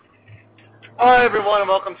Hi everyone and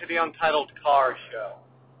welcome to the Untitled Car Show.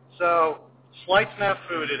 So, slight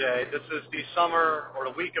snafu today. This is the summer or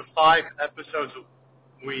the week of 5 episodes a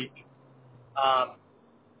week. I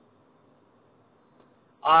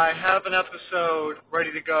have an episode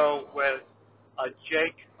ready to go with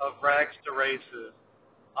Jake of Rags to Races.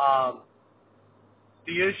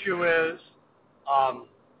 The issue is, I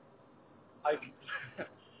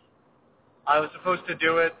I was supposed to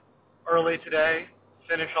do it early today,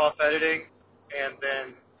 finish off editing, and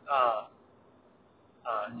then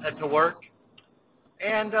head to work.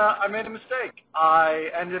 And I made a mistake. I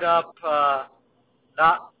ended up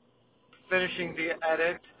not finishing the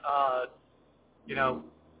edit.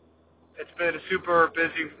 It's been a super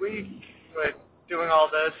busy week with doing all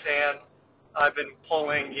this, and I've been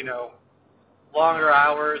pulling, longer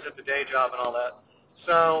hours at the day job and all that.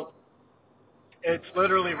 So it's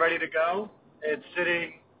literally ready to go. It's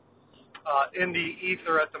sitting in the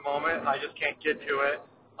ether at the moment. I just can't get to it,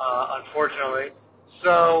 unfortunately.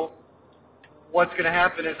 So what's going to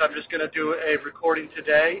happen is I'm just going to do a recording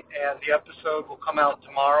today, and the episode will come out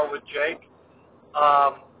tomorrow with Jake.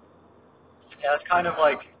 It's kind of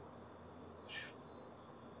like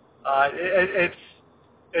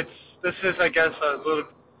this is, I guess, a little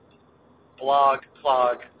blog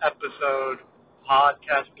episode,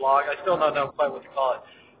 podcast blog. I still don't know quite what to call it.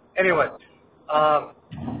 Anyway,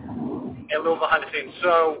 a little behind the scenes.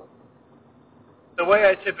 So the way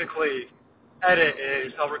I typically edit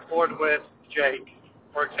is I'll record with Jake,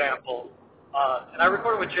 for example, and I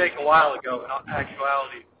recorded with Jake a while ago. In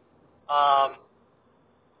actuality,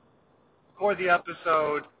 record the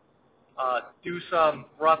episode, do some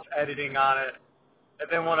rough editing on it, and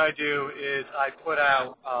then what I do is I put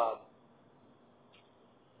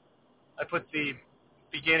the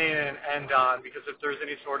beginning and end on, because if there's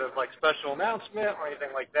any sort of like special announcement or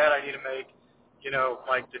anything like that I need to make,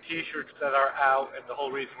 like the t-shirts that are out and the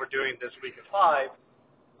whole reason we're doing this week of 5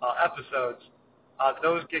 episodes,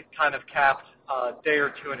 those get kind of capped a day or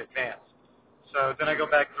two in advance. So then I go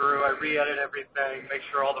back through, I re-edit everything, make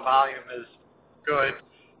sure all the volume is good,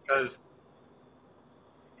 because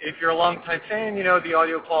if you're a long-time fan, the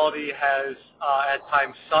audio quality has at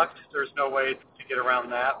times sucked. There's no way to get around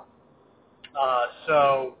that.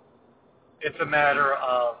 So it's a matter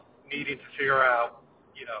of needing to figure out,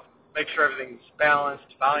 make sure everything's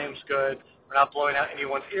balanced, volume's good, we're not blowing out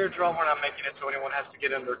anyone's eardrum, we're not making it so anyone has to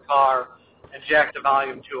get in their car and jack the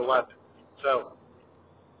volume to 11. So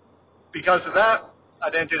because of that, I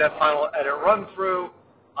then do that final edit run-through,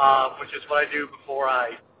 which is what I do before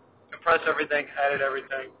I compress everything, edit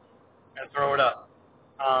everything, and throw it up.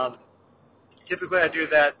 Typically, I do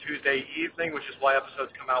that Tuesday evening, which is why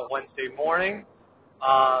episodes come out Wednesday morning.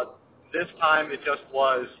 This time, it just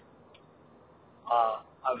was,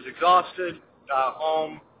 I was exhausted, got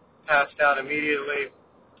home, passed out immediately,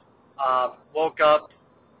 woke up.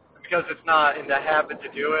 Because it's not in the habit to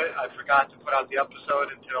do it, I forgot to put out the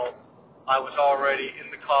episode until I was already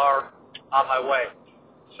in the car on my way.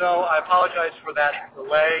 So I apologize for that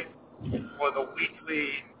delay for the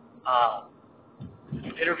weekly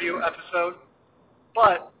interview episode.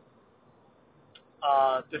 But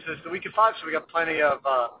this is the week of 5, so we got plenty of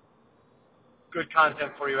good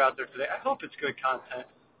content for you out there today. I hope it's good content.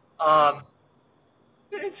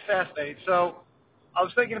 It's fascinating. So I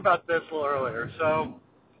was thinking about this a little earlier. So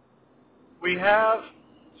we have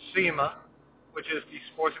SEMA, which is the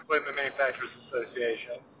Sports Equipment Manufacturers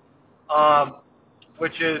Association,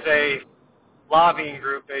 which is a lobbying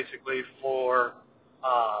group basically for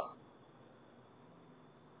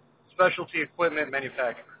specialty equipment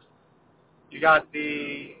manufacturers. You got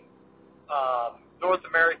the North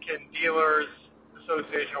American Dealers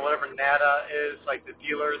Association, or whatever NADA is, like the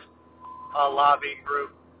dealers lobbying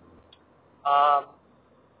group.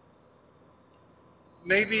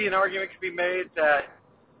 Maybe an argument could be made that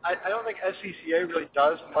I don't think SCCA really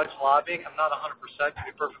does much lobbying. I'm not 100%, to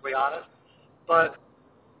be perfectly honest. But,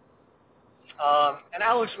 and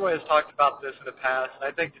Alex Roy has talked about this in the past,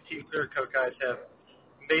 and I think the Team Clear Coat guys have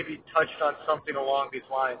maybe touched on something along these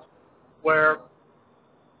lines, where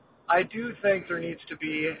I do think there needs to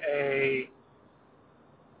be a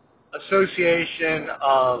association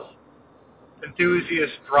of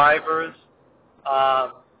enthusiast drivers.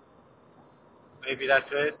 Maybe that's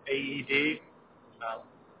it, AED.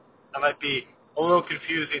 That might be a little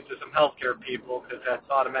confusing to some healthcare people because that's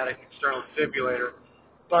automatic external defibrillator.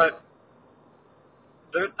 But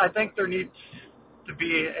I think there needs to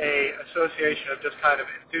be a association of just kind of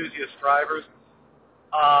enthusiast drivers.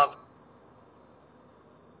 I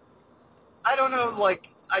don't know,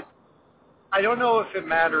 I don't know if it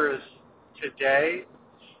matters today,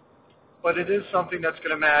 but it is something that's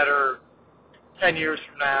going to matter 10 years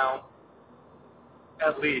from now,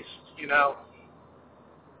 at least,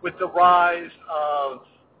 with the rise of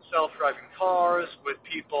self-driving cars, with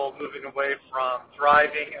people moving away from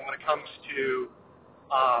driving, and when it comes to,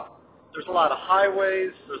 there's a lot of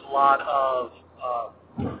highways, there's a lot of,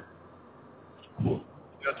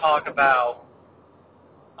 talk about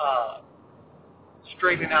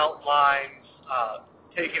straightening out lines,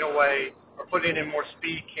 taking away or putting in more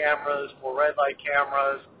speed cameras, more red light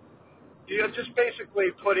cameras, just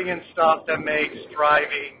basically putting in stuff that makes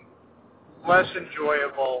driving less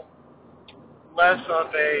enjoyable, less of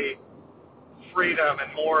a freedom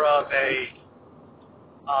and more of a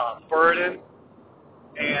burden,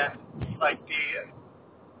 and like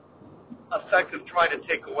the effect of trying to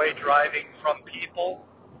take away driving from people,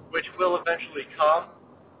 which will eventually come.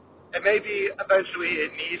 And maybe eventually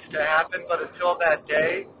it needs to happen, but until that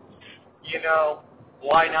day,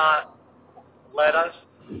 why not let us?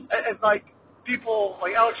 And like people,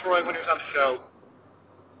 like Alex Roy, when he was on the show,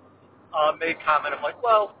 made comment of like,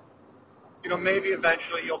 well, maybe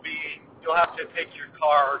eventually you'll have to take your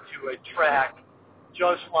car to a track,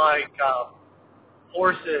 just like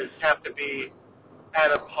horses have to be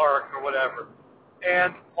at a park or whatever.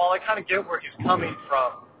 And while I kind of get where he's coming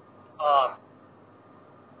from,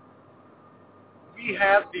 we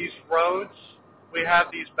have these roads, we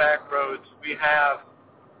have these back roads, we have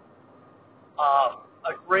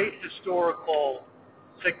a great historical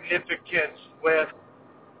significance with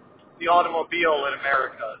the automobile in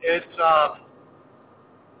America. It's,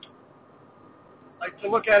 like to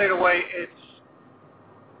look at it in a way,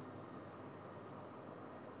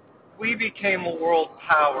 we became a world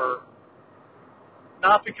power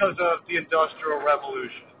not because of the Industrial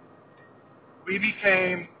Revolution. We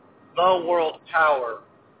became the world power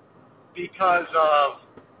because of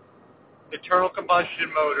internal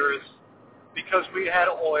combustion motors, because we had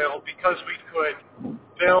oil, because we could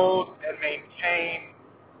build and maintain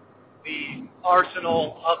the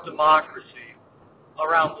arsenal of democracy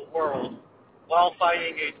around the world while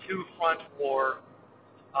fighting a two-front war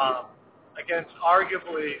against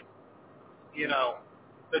arguably,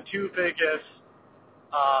 the two biggest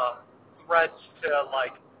threats to,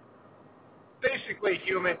 like, basically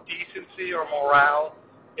human decency or morale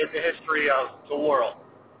in the history of the world.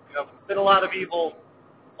 Been a lot of evil,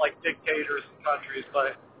 like, dictators and countries,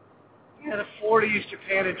 but the 40s,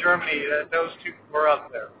 Japan and Germany, those two were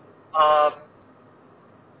up there.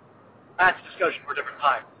 That's a discussion for a different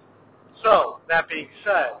time. So, that being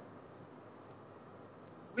said,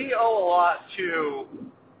 we owe a lot to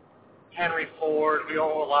Henry Ford, we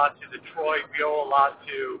owe a lot to Detroit, we owe a lot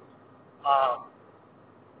to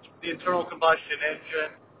the internal combustion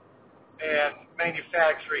engine and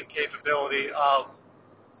manufacturing capability of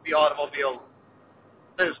the automobile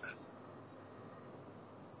business.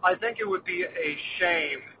 I think it would be a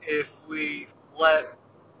shame if we let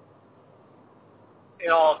it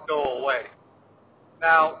all go away.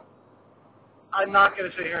 Now, I'm not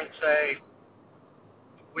going to sit here and say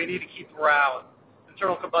we need to keep around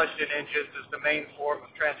internal combustion engines as the main form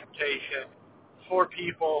of transportation for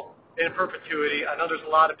people in perpetuity. I know there's a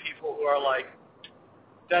lot of people who are like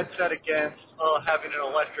dead set against having an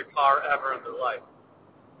electric car ever in their life.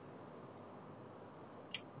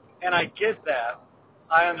 And I get that.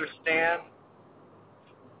 I understand.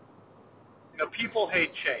 People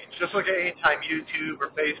hate change. Just look at any time YouTube or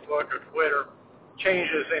Facebook or Twitter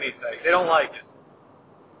changes anything. They don't like it.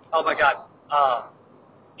 Oh my God.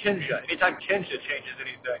 Kinja. Anytime Kinja changes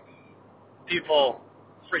anything, people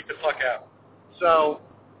freak the fuck out. So,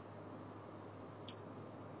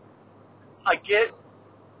 I get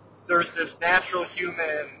there's this natural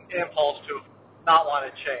human impulse to not want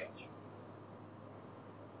to change.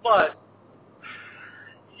 But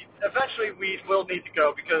eventually we will need to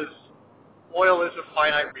go because oil is a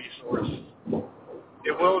finite resource.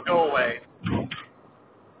 It will go away.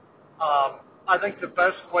 I think the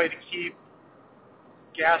best way to keep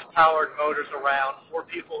gas-powered motors around for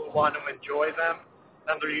people who want to enjoy them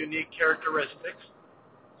and their unique characteristics,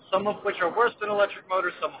 some of which are worse than electric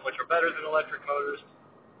motors, some of which are better than electric motors,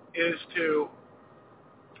 is to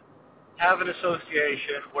have an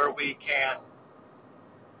association where we can,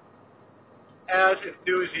 as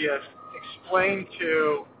enthusiasts, explain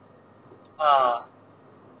to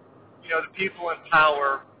the people in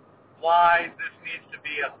power why this needs to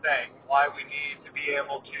be a thing, why we need to be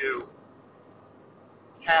able to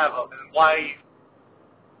have them, and why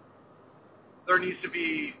there needs to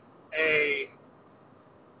be an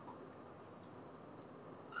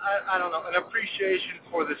appreciation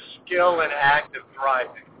for the skill and act of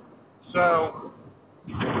driving. So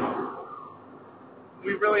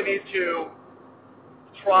we really need to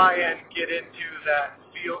try and get into that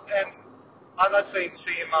field. And I'm not saying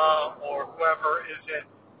SEMA or whoever isn't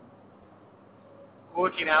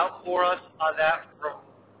looking out for us on that from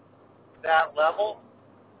that level.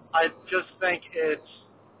 I just think it's,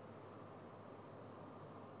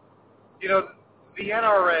 the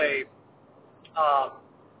NRA,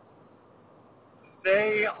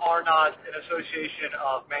 they are not an association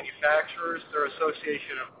of manufacturers, they're an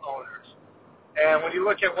association of owners. And when you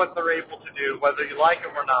look at what they're able to do, whether you like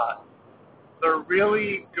them or not, they're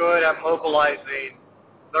really good at mobilizing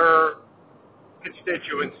their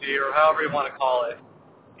constituency, or however you want to call it,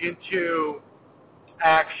 into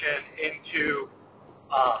action, into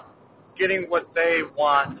getting what they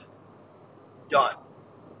want done.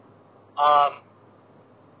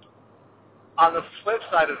 On the flip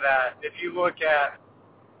side of that, if you look at,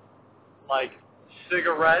 like,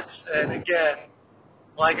 cigarettes, and again,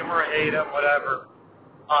 like them or hate them, whatever,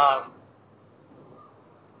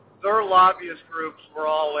 their lobbyist groups were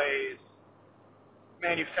always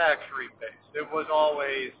manufacturing based. It was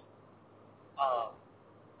always,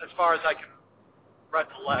 as far as I can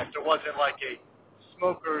recollect, it wasn't like a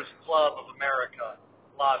Smokers Club of America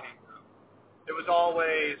lobbying group. It was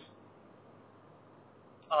always,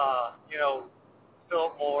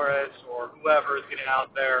 Philip Morris or whoever is getting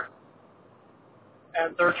out there,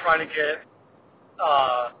 and they're trying to get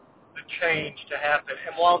the change to happen.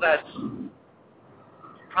 And while that's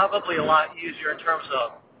probably a lot easier in terms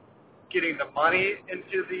of getting the money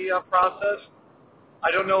into the process, I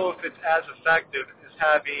don't know if it's as effective as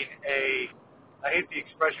having I hate the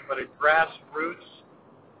expression, but a grassroots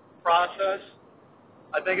process.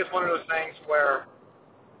 I think it's one of those things where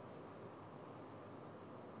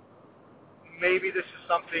maybe this is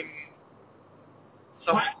something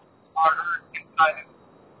someone smarter can kind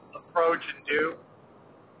of approach and do.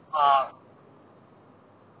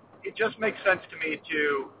 It just makes sense to me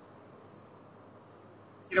to,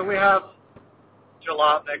 we have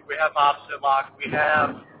Jalopnik, we have Opposite Lock, we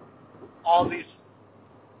have all these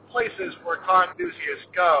places where car enthusiasts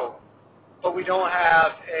go, but we don't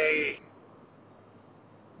have a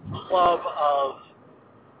club of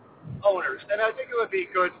owners. And I think it would be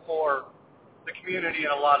good for the community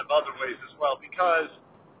in a lot of other ways as well, because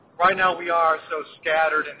right now we are so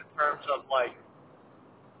scattered in terms of, like,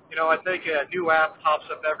 I think a new app pops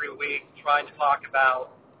up every week trying to talk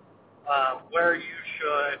about where you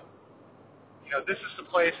should, this is the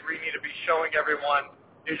place where you need to be showing everyone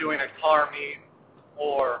you're doing a car meet,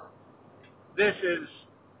 or this is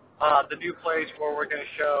the new place where we're going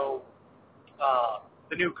to show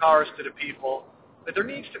the new cars to the people. But there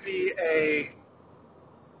needs to be a,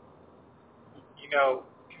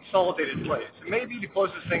 consolidated place. And maybe the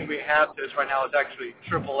closest thing we have to this right now is actually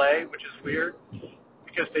AAA, which is weird,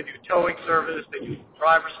 because they do towing service, they do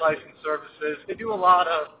driver's license services, they do a lot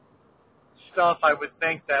of stuff I would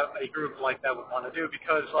think that a group like that would want to do,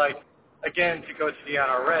 because, like, again, to go to the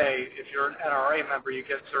NRA, if you're an NRA member, you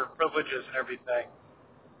get certain privileges and everything,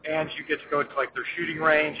 and you get to go to, like, their shooting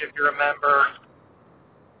range if you're a member.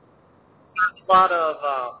 There's a lot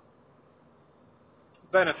of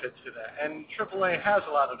benefits to that, and AAA has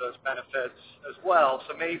a lot of those benefits as well,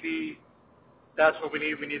 so maybe that's what we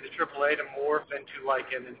need. We need the AAA to morph into,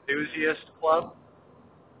 like, an enthusiast club.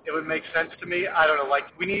 It would make sense to me. I don't know, like,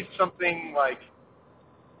 we need something like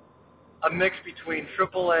a mix between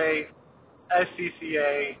AAA,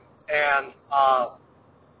 SCCA, and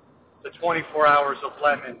the 24 Hours of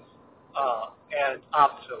Lemons and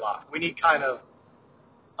Opposite Lock. We need kind of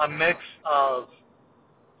a mix of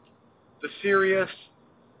the serious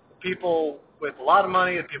people with a lot of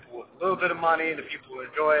money, the people with a little bit of money, the people who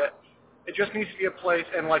enjoy it. It just needs to be a place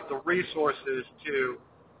and, like, the resources to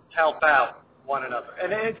help out one another.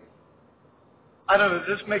 And I don't know,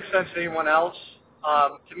 does this make sense to anyone else?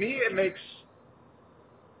 To me, it makes,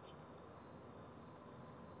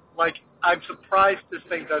 like, I'm surprised this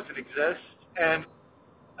thing doesn't exist. And,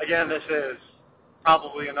 again, this is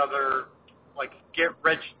probably another, like,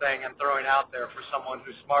 get-rich thing I'm throwing out there for someone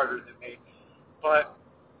who's smarter than me. But,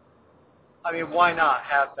 I mean, why not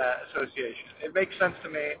have that association? It makes sense to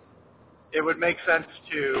me. It would make sense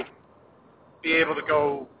to be able to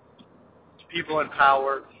go to people in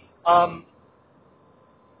power.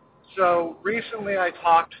 So recently I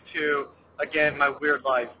talked to, again, my weird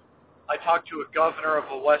life, I talked to a governor of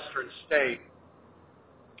a western state,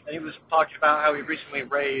 and he was talking about how he recently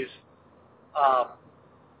raised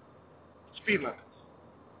speed limits.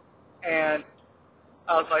 And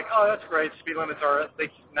I was like, oh, that's great. Speed limits are, I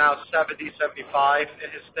think, now 70, 75 in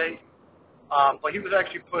his state. But he was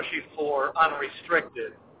actually pushing for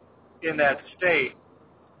unrestricted in that state.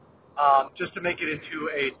 just to make it into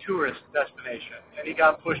a tourist destination. And he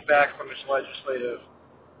got pushed back from his legislative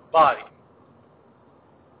body.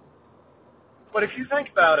 But if you think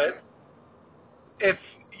about it, if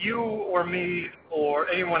you or me or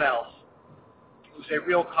anyone else who's a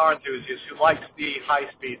real car enthusiast who likes the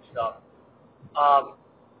high-speed stuff,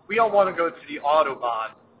 we all want to go to the Autobahn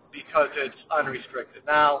because it's unrestricted.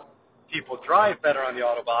 Now, people drive better on the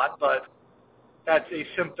Autobahn, but that's a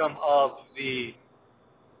symptom of the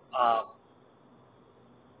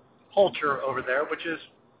culture over there, which is,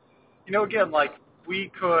 again, like,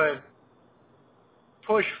 we could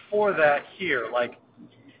push for that here. Like,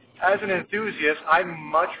 as an enthusiast, I'd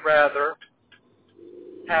much rather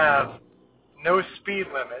have no speed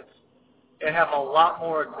limits and have a lot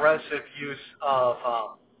more aggressive use of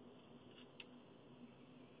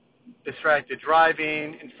distracted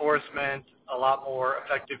driving, enforcement, a lot more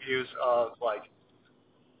effective use of, like,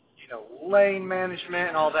 lane management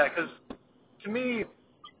and all that. Because to me,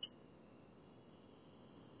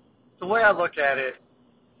 the way I look at it,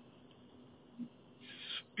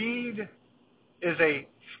 speed is a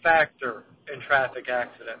factor in traffic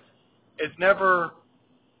accidents. It's never,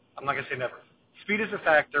 I'm not going to say never. Speed is a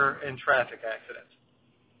factor in traffic accidents.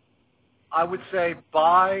 I would say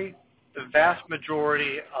by the vast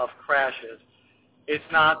majority of crashes, it's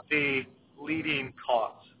not the leading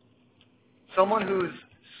cause. Someone who's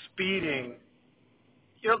speeding,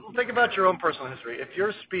 think about your own personal history. If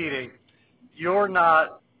you're speeding, you're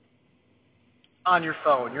not on your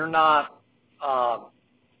phone. You're not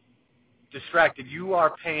distracted. You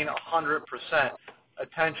are paying 100%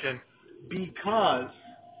 attention because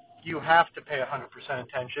you have to pay 100%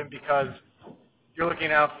 attention because you're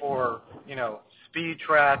looking out for, speed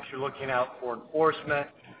traps. You're looking out for enforcement.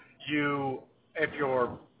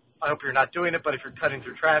 I hope you're not doing it, but if you're cutting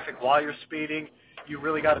through traffic while you're speeding, you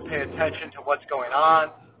really got to pay attention to what's going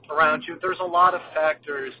on around you. There's a lot of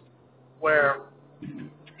factors where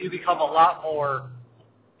you become a lot more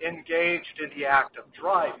engaged in the act of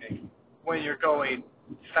driving when you're going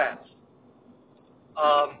fast.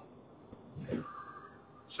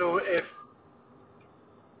 So if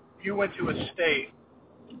you went to a state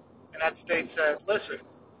and that state said, listen,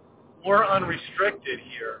 we're unrestricted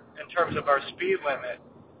here in terms of our speed limit,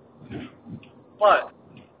 but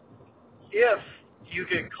if you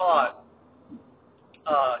get caught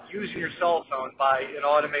using your cell phone by an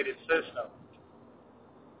automated system,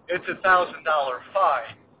 it's a $1,000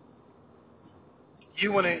 fine.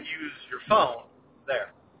 You wouldn't use your phone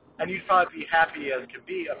there. And you'd probably be happy as can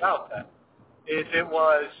be about that. If it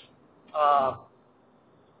was,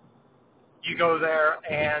 you go there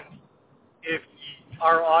and if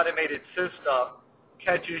our automated system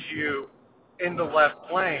catches you in the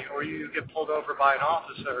left lane or you get pulled over by an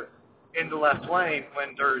officer in the left lane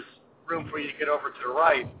when there's room for you to get over to the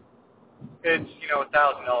right, it's, a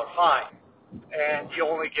 $1,000 fine. And you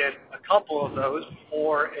only get a couple of those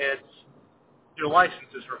before your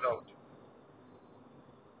license is revoked.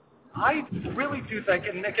 I really do think,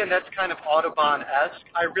 and again, that's kind of Autobahn-esque,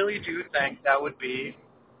 I really do think that would be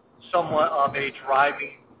somewhat of a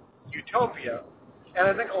driving utopia. And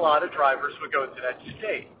I think a lot of drivers would go to that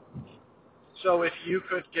state. So if you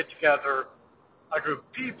could get together a group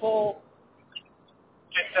of people,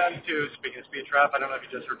 get them to, speaking of speed trap, I don't know if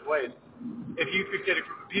you just heard the ways, if you could get a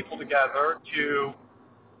group of people together to,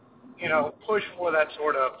 push for that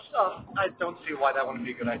sort of stuff, I don't see why that wouldn't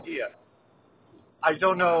be a good idea. I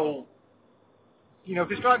don't know,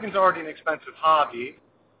 because driving's already an expensive hobby,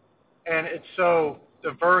 and it's so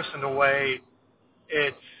diverse in the way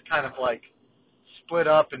it's kind of like split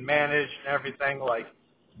up and managed and everything. Like,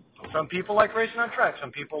 some people like racing on tracks.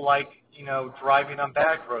 Some people like, driving on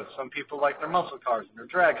back roads. Some people like their muscle cars and their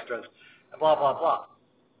dragsters and blah, blah, blah.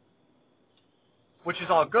 Which is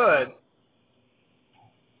all good.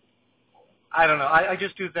 I don't know. I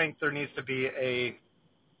just do think there needs to be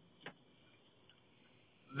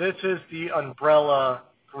this is the umbrella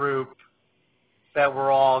group that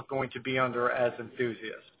we're all going to be under as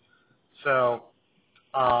enthusiasts. So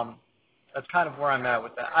that's kind of where I'm at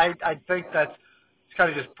with that. I think it's kind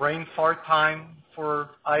of just brain fart time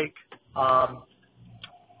for Ike.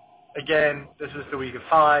 Again, this is the week of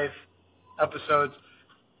 5 episodes.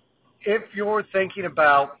 If you're thinking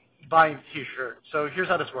about buying a T-shirt, so here's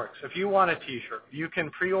how this works. If you want a T-shirt, you can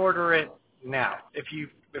pre-order it now. If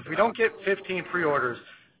we don't get 15 pre-orders,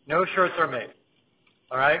 no shirts are made.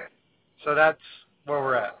 All right? So that's where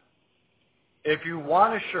we're at. If you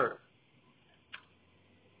want a shirt,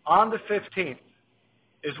 on the 15th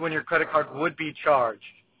is when your credit card would be charged,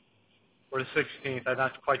 or the 16th. I'm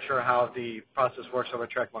not quite sure how the process works over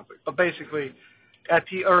Trek Monthly. But basically, at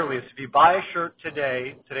the earliest, if you buy a shirt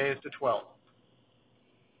today is the 12th,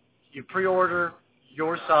 you pre-order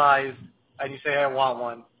your size, and you say, I want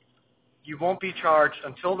one, you won't be charged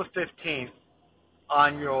until the 15th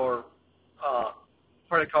on your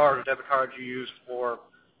credit card or debit card you use for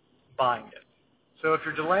buying it. So if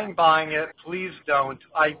you're delaying buying it, please don't.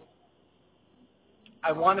 I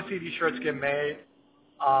want to see these shirts get made.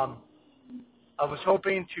 I was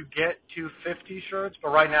hoping to get to 50 shirts, but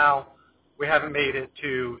right now we haven't made it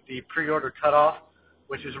to the pre-order cutoff,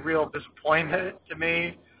 which is a real disappointment to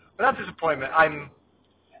me. But not disappointment.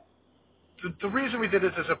 The reason we did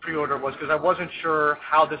this as a pre-order was because I wasn't sure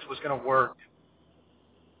how this was going to work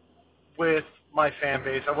with my fan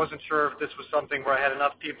base. I wasn't sure if this was something where I had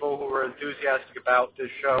enough people who were enthusiastic about this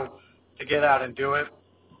show to get out and do it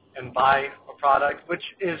and buy a product, which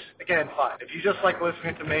is, again, fine. If you just like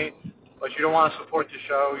listening to me, but you don't want to support the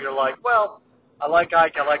show, you're like, well, I like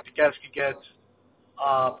Ike, I like the guests he gets,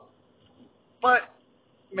 but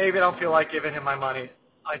maybe I don't feel like giving him my money.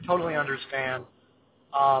 I totally understand.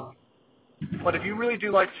 But if you really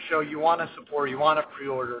do like the show, you want to support, you want to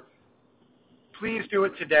pre-order, please do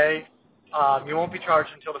it today. You won't be charged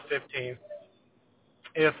until the 15th.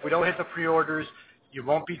 If we don't hit the pre-orders, you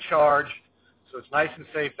won't be charged, so it's nice and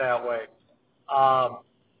safe that way.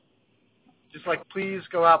 Just please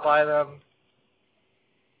go out, buy them.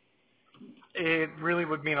 It really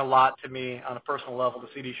would mean a lot to me on a personal level to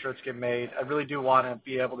see these shirts get made. I really do want to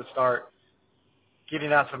be able to start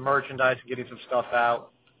getting out some merchandise and getting some stuff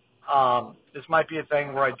out. This might be a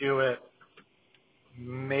thing where I do it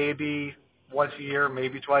maybe once a year,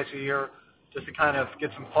 maybe twice a year, just to kind of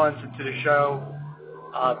get some funds into the show,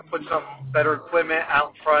 put some better equipment out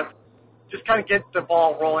in front, just kind of get the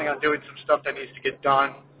ball rolling on doing some stuff that needs to get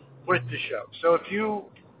done with the show. So if you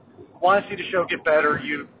want to see the show get better,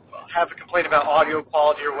 you have a complaint about audio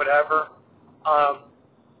quality or whatever,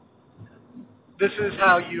 this is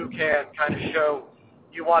how you can kind of show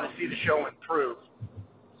you want to see the show improve.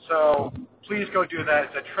 So please go do that.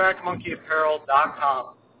 It's at TrackMonkeyApparel.com.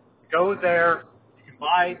 Go there. You can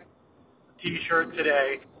buy a T-shirt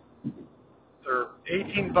today. They're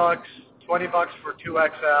 $18, $20 for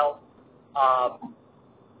 2XL.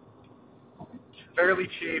 It's fairly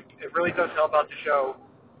cheap. It really does help out the show.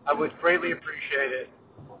 I would greatly appreciate it.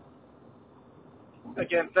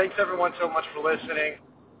 Again, thanks everyone so much for listening.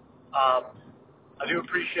 I do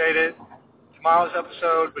appreciate it. Tomorrow's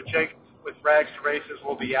episode with Rags to Races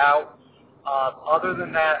will be out. Other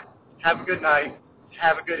than that, have a good night.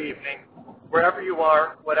 Have a good evening. Wherever you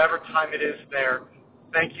are, whatever time it is there,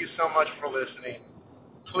 thank you so much for listening.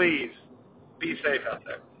 Please be safe out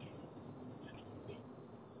there.